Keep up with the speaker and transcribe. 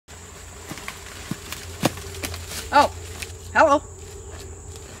Oh, hello.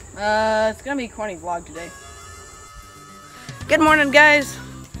 It's gonna be a corny vlog today. Good morning, guys.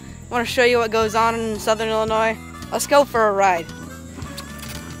 I want to show you what goes on in Southern Illinois. Let's go for a ride.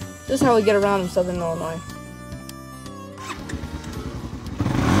 This is how we get around in Southern Illinois.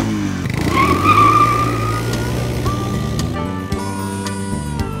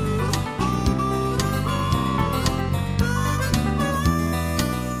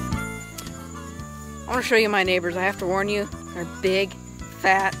 I want to show you my neighbors. I have to warn you, they're big,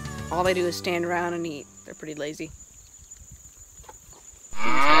 fat. All they do is stand around and eat. They're pretty lazy.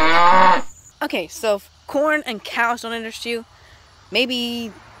 Okay, so if corn and cows don't interest you,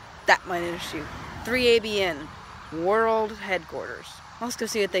 maybe that might interest you. 3ABN, World Headquarters. Let's go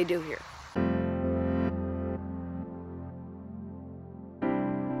see what they do here.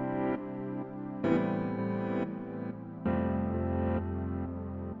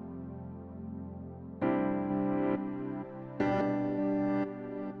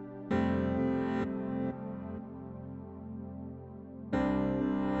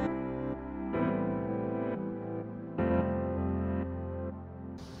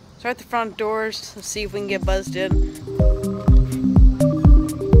 So we're at the front doors. Let's see if we can get buzzed in.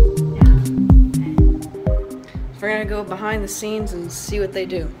 We're gonna go behind the scenes and see what they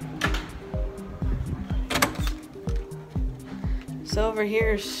do. So over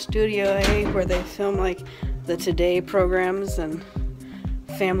here is Studio A, where they film like the Today programs and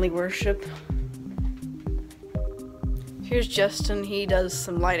family worship. Here's Justin. He does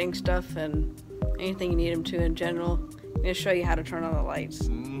some lighting stuff and anything you need him to in general. I'm gonna show you how to turn on the lights.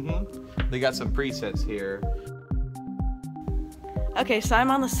 They got some presets here. Okay, so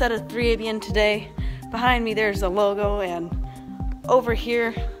I'm on the set of 3ABN today. Behind me there's a logo, and over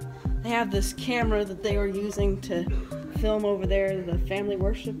here they have this camera that they were using to film over there the family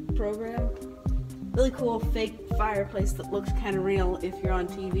worship program. Really cool fake fireplace that looks kind of real if you're on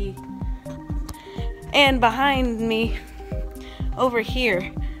TV. And behind me over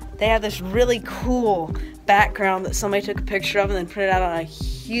here they have this really cool background that somebody took a picture of and then put it out on a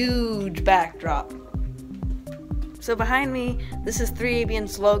huge backdrop. So behind me, this is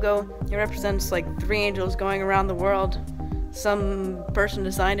 3ABN's logo. It represents like 3 angels going around the world. Some person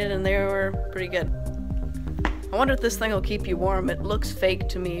designed it and they were pretty good. I wonder if this thing will keep you warm. It looks fake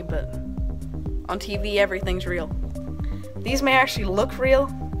to me, but on TV everything's real. These may actually look real.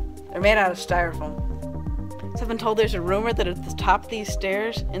 They're made out of styrofoam. So I've been told there's a rumor that at the top of these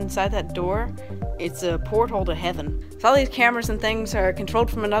stairs, inside that door, it's a porthole to heaven. So all these cameras and things are controlled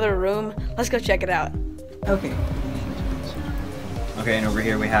from another room. Let's go check it out. Okay. Okay, and over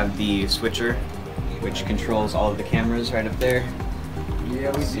here we have the switcher, which controls all of the cameras right up there.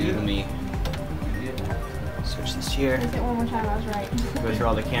 Yeah, we see. Let me switch this here. Say it one more time, I was right. Go through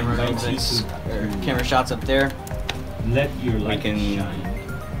all the camera movements, or camera shots up there. Let your light We can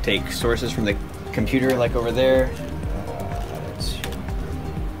shine. take sources from the computer, like over there. It's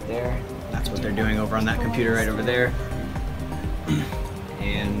there. That's what they're doing over on that computer right over there.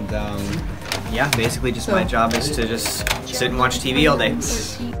 And yeah, basically just my job is to just sit and watch TV all day.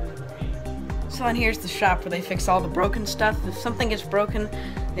 So on here's the shop where they fix all the broken stuff. If something gets broken,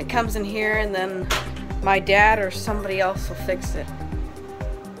 it comes in here and then my dad or somebody else will fix it.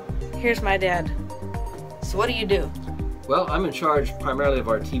 Here's my dad. So what do you do? Well, I'm in charge primarily of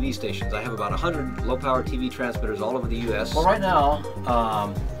our TV stations. I have about 100 low-power TV transmitters all over the U.S. Well, right now,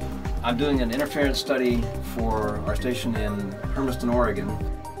 I'm doing an interference study for our station in Hermiston, Oregon.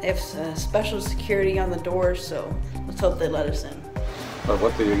 They have special security on the doors, so let's hope they let us in.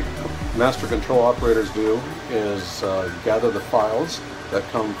 What the master control operators do is gather the files that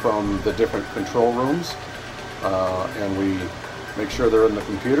come from the different control rooms, and we make sure they're in the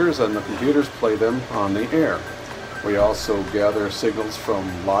computers, and the computers play them on the air. We also gather signals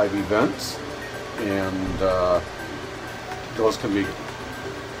from live events, and those can be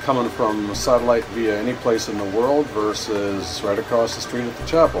coming from satellite via any place in the world versus right across the street at the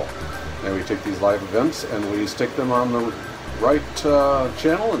chapel. And we take these live events and we stick them on the right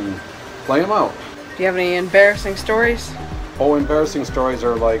channel and play them out. Do you have any embarrassing stories? Oh, embarrassing stories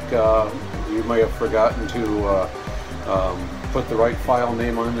are like you may have forgotten to put the right file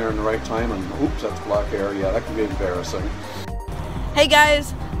name on there in the right time, and oops, that's black hair. Yeah, that can be embarrassing. Hey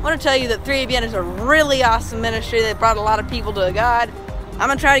guys, I want to tell you that 3ABN is a really awesome ministry. They brought a lot of people to God. I'm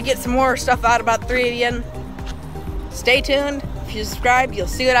going to try to get some more stuff out about 3ABN. Stay tuned. If you subscribe, you'll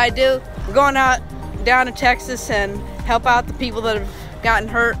see what I do. We're going out down to Texas and help out the people that have gotten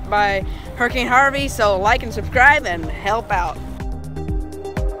hurt by Hurricane Harvey, so like and subscribe and help out.